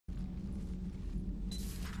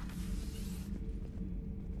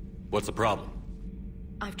What's the problem?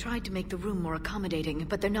 I've tried to make the room more accommodating,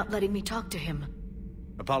 but they're not letting me talk to him.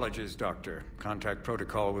 Apologies, Doctor. Contact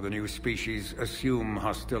protocol with a new species. Assume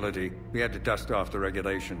hostility. We had to dust off the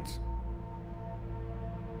regulations.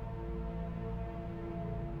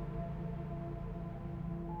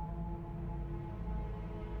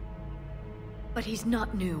 But he's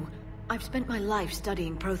not new. I've spent my life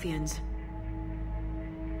studying Protheans.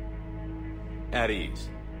 At ease.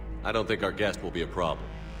 I don't think our guest will be a problem.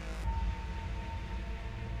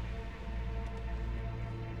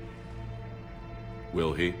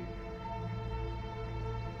 Will he?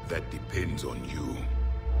 That depends on you.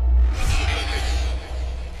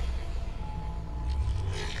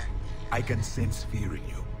 I can sense fear in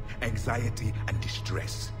you, anxiety and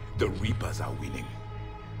distress. The Reapers are winning.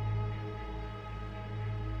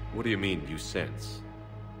 What do you mean, you sense?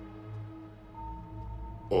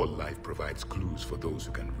 All life provides clues for those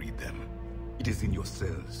who can read them. It is in your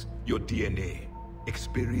cells, your DNA.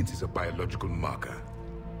 Experience is a biological marker.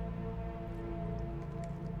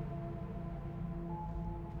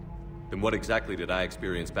 Then what exactly did I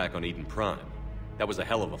experience back on Eden Prime? That was a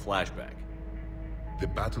hell of a flashback. The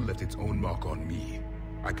battle left its own mark on me.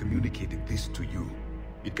 I communicated this to you.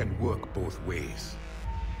 It can work both ways.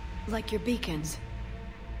 Like your beacons.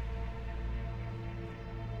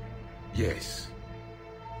 Yes.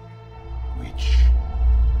 Which...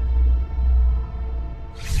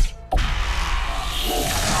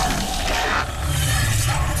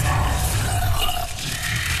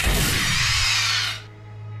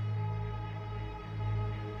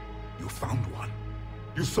 You found one.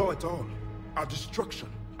 You saw it all. Our destruction,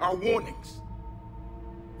 our warnings.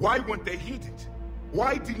 Why weren't they heeded?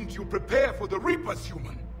 Why didn't you prepare for the Reapers,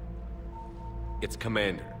 human? It's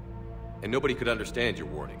Commander. And nobody could understand your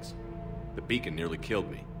warnings. The beacon nearly killed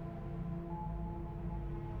me.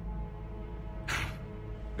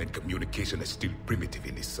 Then communication is still primitive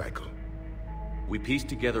in this cycle. We pieced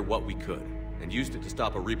together what we could, and used it to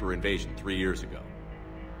stop a Reaper invasion 3 years ago.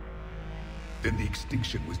 Then the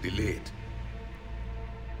extinction was delayed.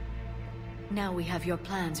 Now we have your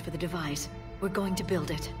plans for the device. We're going to build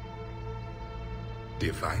it.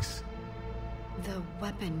 Device? The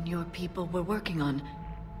weapon your people were working on.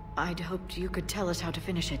 I'd hoped you could tell us how to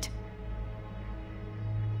finish it.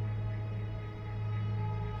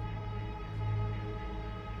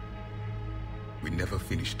 We never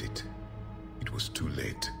finished it. It was too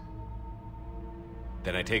late.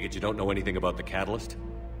 Then I take it you don't know anything about the catalyst?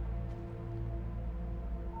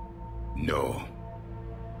 No.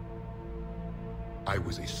 I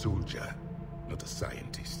was a soldier, not a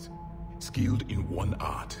scientist. Skilled in one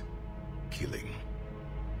art, killing.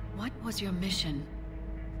 What was your mission?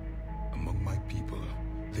 Among my people,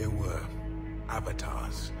 there were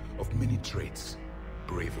avatars of many traits.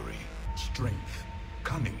 Bravery, strength,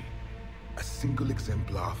 cunning. A single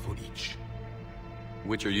exemplar for each.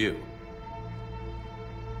 Which are you?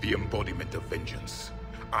 The embodiment of vengeance.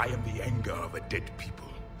 I am the anger of a dead people,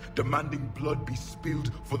 demanding blood be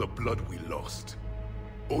spilled for the blood we lost.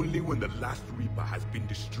 Only when the last Reaper has been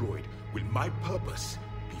destroyed will my purpose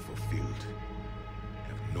be fulfilled. I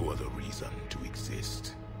have no other reason to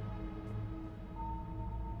exist.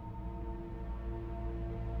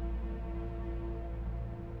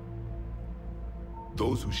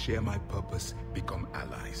 Those who share my purpose become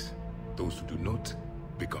allies. Those who do not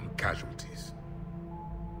become casualties.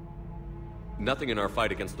 Nothing in our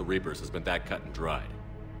fight against the Reapers has been that cut and dried.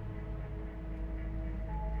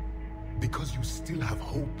 Because you still have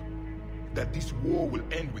hope that this war will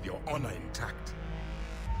end with your honor intact.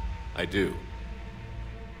 I do.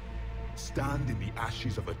 Stand in the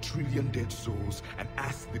ashes of 1 trillion dead souls and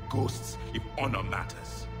ask the ghosts if honor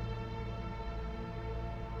matters.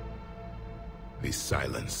 This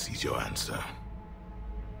silence is your answer.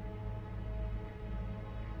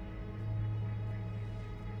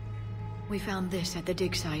 We found this at the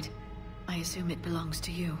dig site. I assume it belongs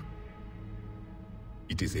to you.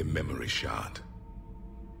 It is a memory shard.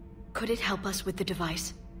 Could it help us with the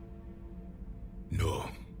device? No.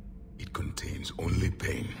 It contains only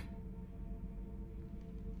pain.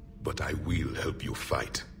 But I will help you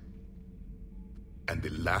fight. And the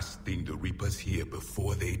last thing the Reapers hear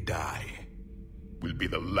before they die will be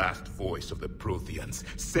the last voice of the Protheans,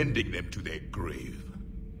 sending them to their grave.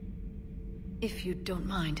 If you don't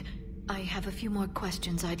mind, I have a few more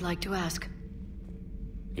questions I'd like to ask.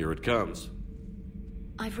 Here it comes.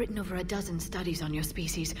 I've written over a dozen studies on your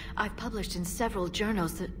species. I've published in several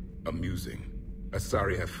journals that... Amusing.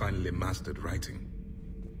 Asari have finally mastered writing.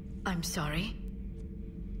 I'm sorry?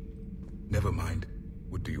 Never mind.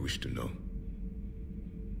 What do you wish to know?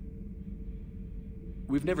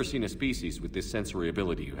 We've never seen a species with this sensory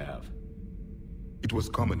ability you have. It was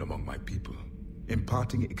common among my people,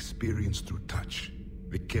 imparting experience through touch,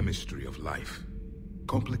 the chemistry of life.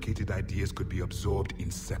 Complicated ideas could be absorbed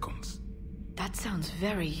in seconds. That sounds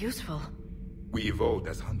very useful. We evolved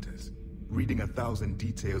as hunters. Reading 1,000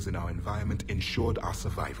 details in our environment ensured our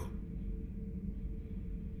survival.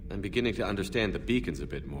 I'm beginning to understand the beacons a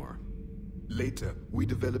bit more. Later, we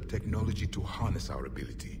developed technology to harness our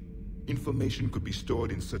ability. Information could be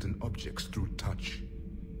stored in certain objects through touch.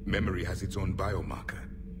 Memory has its own biomarker,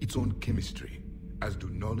 its own chemistry, as do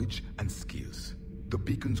knowledge and skills. The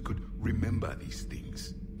beacons could remember these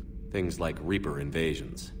things. Things like Reaper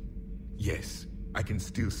invasions. Yes, I can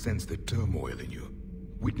still sense the turmoil in you,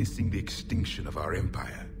 witnessing the extinction of our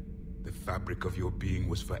empire. The fabric of your being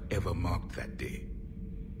was forever marked that day.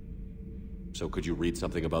 So could you read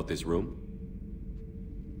something about this room?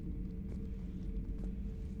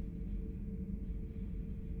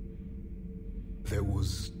 There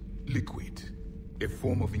was liquid, a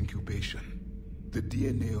form of incubation. The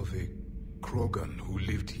DNA of a Krogan who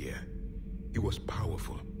lived here. He was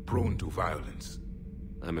powerful, prone to violence.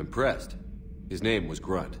 I'm impressed. His name was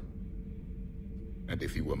Grunt. And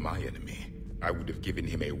if he were my enemy, I would have given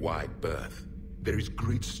him a wide berth. There is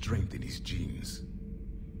great strength in his genes.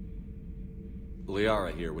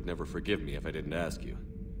 Liara here would never forgive me if I didn't ask you.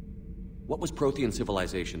 What was Prothean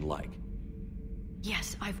civilization like?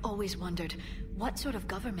 Yes, I've always wondered, what sort of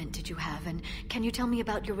government did you have, and can you tell me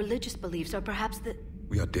about your religious beliefs, or perhaps the...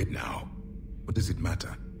 We are dead now. What does it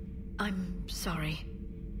matter? I'm sorry.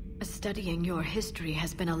 Studying your history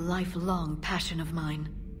has been a lifelong passion of mine.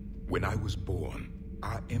 When I was born,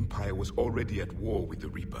 our empire was already at war with the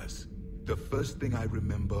Reapers. The first thing I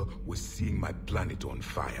remember was seeing my planet on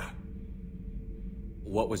fire.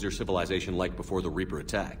 What was your civilization like before the Reaper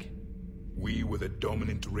attack? We were the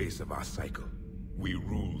dominant race of our cycle. We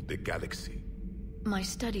ruled the galaxy. My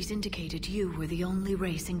studies indicated you were the only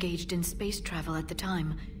race engaged in space travel at the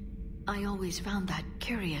time. I always found that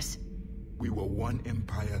curious. We were one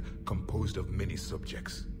empire composed of many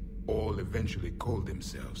subjects. All eventually called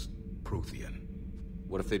themselves Prothean.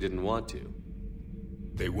 What if they didn't want to?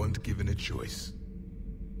 They weren't given a choice.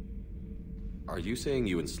 Are you saying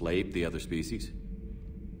you enslaved the other species?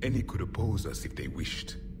 Any could oppose us if they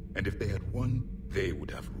wished. And if they had won, they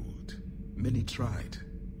would have ruled. Many tried.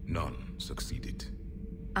 None succeeded.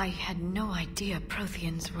 I had no idea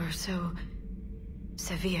Protheans were so...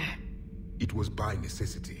 severe. It was by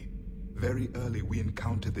necessity. Very early we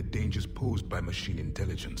encountered the dangers posed by machine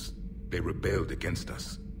intelligence. They rebelled against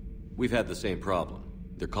us. We've had the same problem.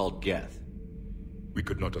 They're called Geth. We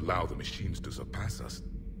could not allow the machines to surpass us.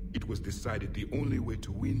 It was decided the only way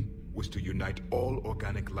to win was to unite all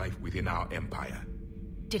organic life within our empire.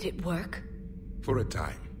 Did it work? For a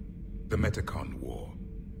time. The Metacon War.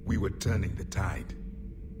 We were turning the tide.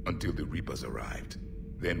 Until the Reapers arrived.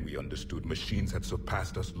 Then we understood machines had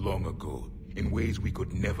surpassed us long ago, in ways we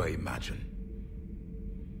could never imagine.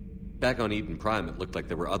 Back on Eden Prime, it looked like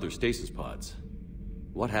there were other stasis pods.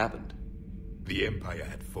 What happened? The Empire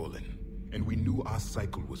had fallen, and we knew our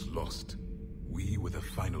cycle was lost. We were the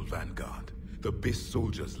final vanguard, the best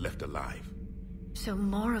soldiers left alive. So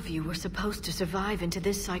more of you were supposed to survive into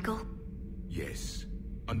this cycle? Yes.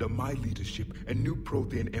 Under my leadership, a new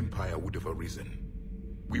Prothean empire would have arisen.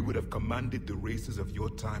 We would have commanded the races of your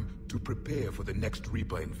time to prepare for the next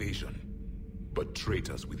Reaper invasion. But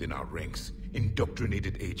traitors within our ranks,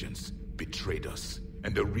 indoctrinated agents, betrayed us,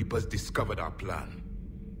 and the Reapers discovered our plan.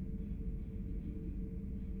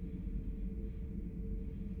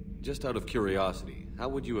 Just out of curiosity, how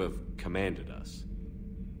would you have commanded us?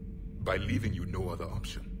 By leaving you no other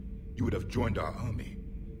option. You would have joined our army,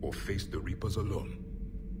 or faced the Reapers alone.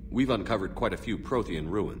 We've uncovered quite a few Prothean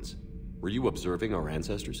ruins. Were you observing our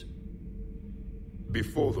ancestors?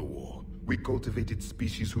 Before the war, we cultivated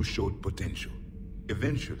species who showed potential.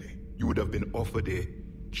 Eventually, you would have been offered a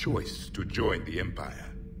choice to join the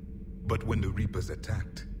Empire. But when the Reapers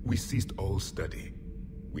attacked, we ceased all study.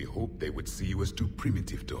 We hoped they would see you as too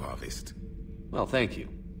primitive to harvest. Well, thank you.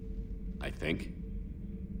 I think.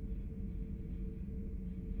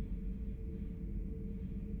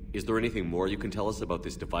 Is there anything more you can tell us about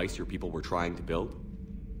this device your people were trying to build?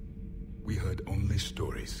 We heard only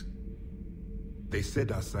stories. They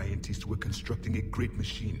said our scientists were constructing a great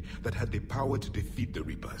machine that had the power to defeat the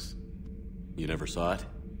Reapers. You never saw it?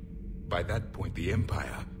 By that point, the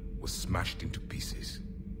Empire was smashed into pieces.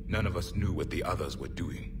 None of us knew what the others were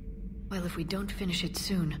doing. Well, if we don't finish it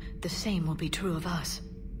soon, the same will be true of us.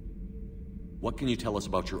 What can you tell us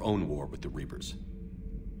about your own war with the Reapers?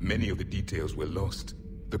 Many of the details were lost.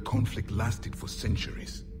 The conflict lasted for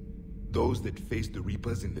centuries. Those that faced the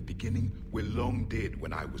Reapers in the beginning were long dead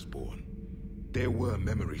when I was born. There were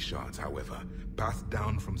memory shards, however, passed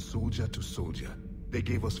down from soldier to soldier. They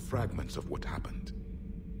gave us fragments of what happened.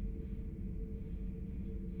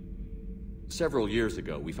 Several years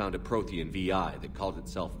ago, we found a Prothean VI that called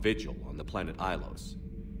itself Vigil on the planet Ilos.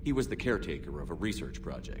 He was the caretaker of a research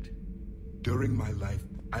project. During my life,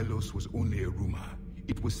 Ilos was only a rumor.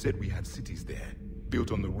 It was said we had cities there,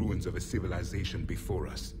 built on the ruins of a civilization before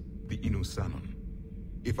us, the Inusanon.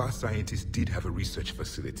 If our scientists did have a research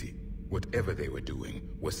facility, whatever they were doing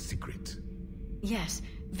was secret. Yes,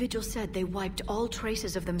 Vigil said they wiped all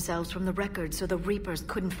traces of themselves from the records so the Reapers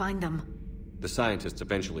couldn't find them. The scientists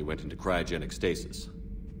eventually went into cryogenic stasis.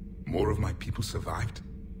 More of my people survived?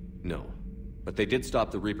 No, but they did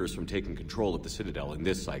stop the Reapers from taking control of the Citadel in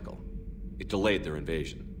this cycle. It delayed their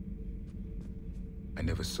invasion. I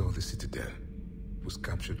never saw the Citadel. It was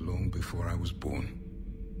captured long before I was born.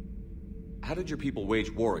 How did your people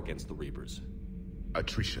wage war against the Reapers?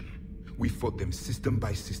 Attrition. We fought them system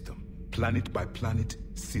by system, planet by planet,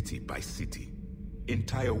 city by city.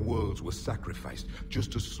 Entire worlds were sacrificed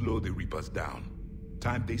just to slow the Reapers down.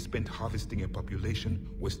 Time they spent harvesting a population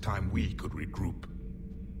was time we could regroup.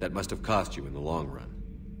 That must have cost you in the long run.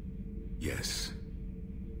 Yes.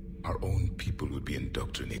 Our own people would be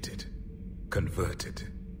indoctrinated,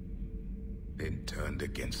 converted, then turned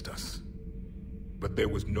against us. But there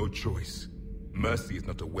was no choice. Mercy is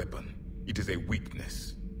not a weapon. It is a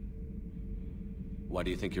weakness. Why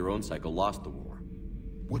do you think your own cycle lost the war?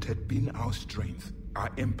 What had been our strength, our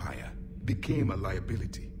empire, became a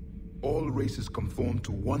liability. All races conformed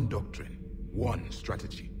to one doctrine, one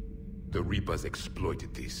strategy. The Reapers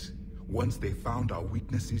exploited this. Once they found our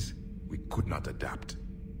weaknesses, we could not adapt.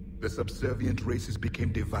 The subservient races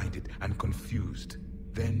became divided and confused.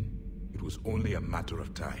 Then, it was only a matter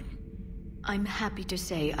of time. I'm happy to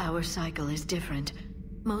say our cycle is different.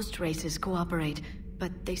 Most races cooperate,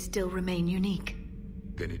 but they still remain unique.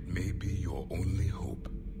 Then it may be your only hope.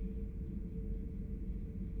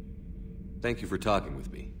 Thank you for talking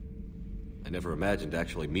with me. I never imagined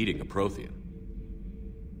actually meeting a Prothean.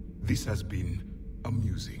 This has been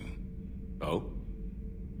amusing. Oh?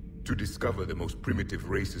 To discover the most primitive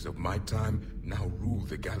races of my time now rule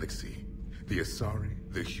the galaxy. The Asari,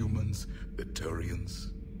 the humans, the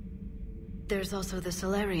Turians. There's also the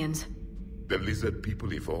Solarians. The lizard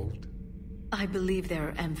people evolved. I believe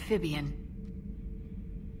they're amphibian.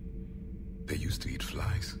 They used to eat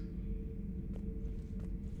flies.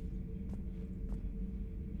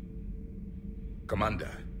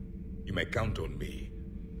 Commander, you may count on me.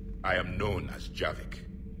 I am known as Javik.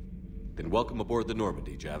 Then welcome aboard the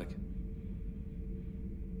Normandy, Javik.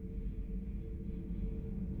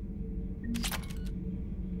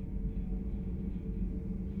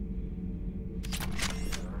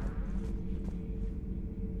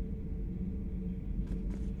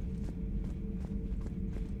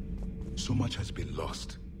 So much has been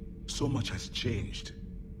lost. So much has changed.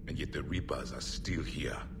 And yet the Reapers are still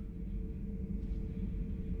here.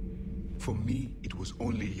 For me, it was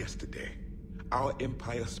only yesterday. Our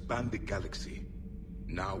empire spanned the galaxy.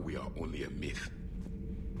 Now we are only a myth.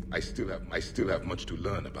 I still have much to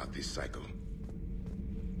learn about this cycle.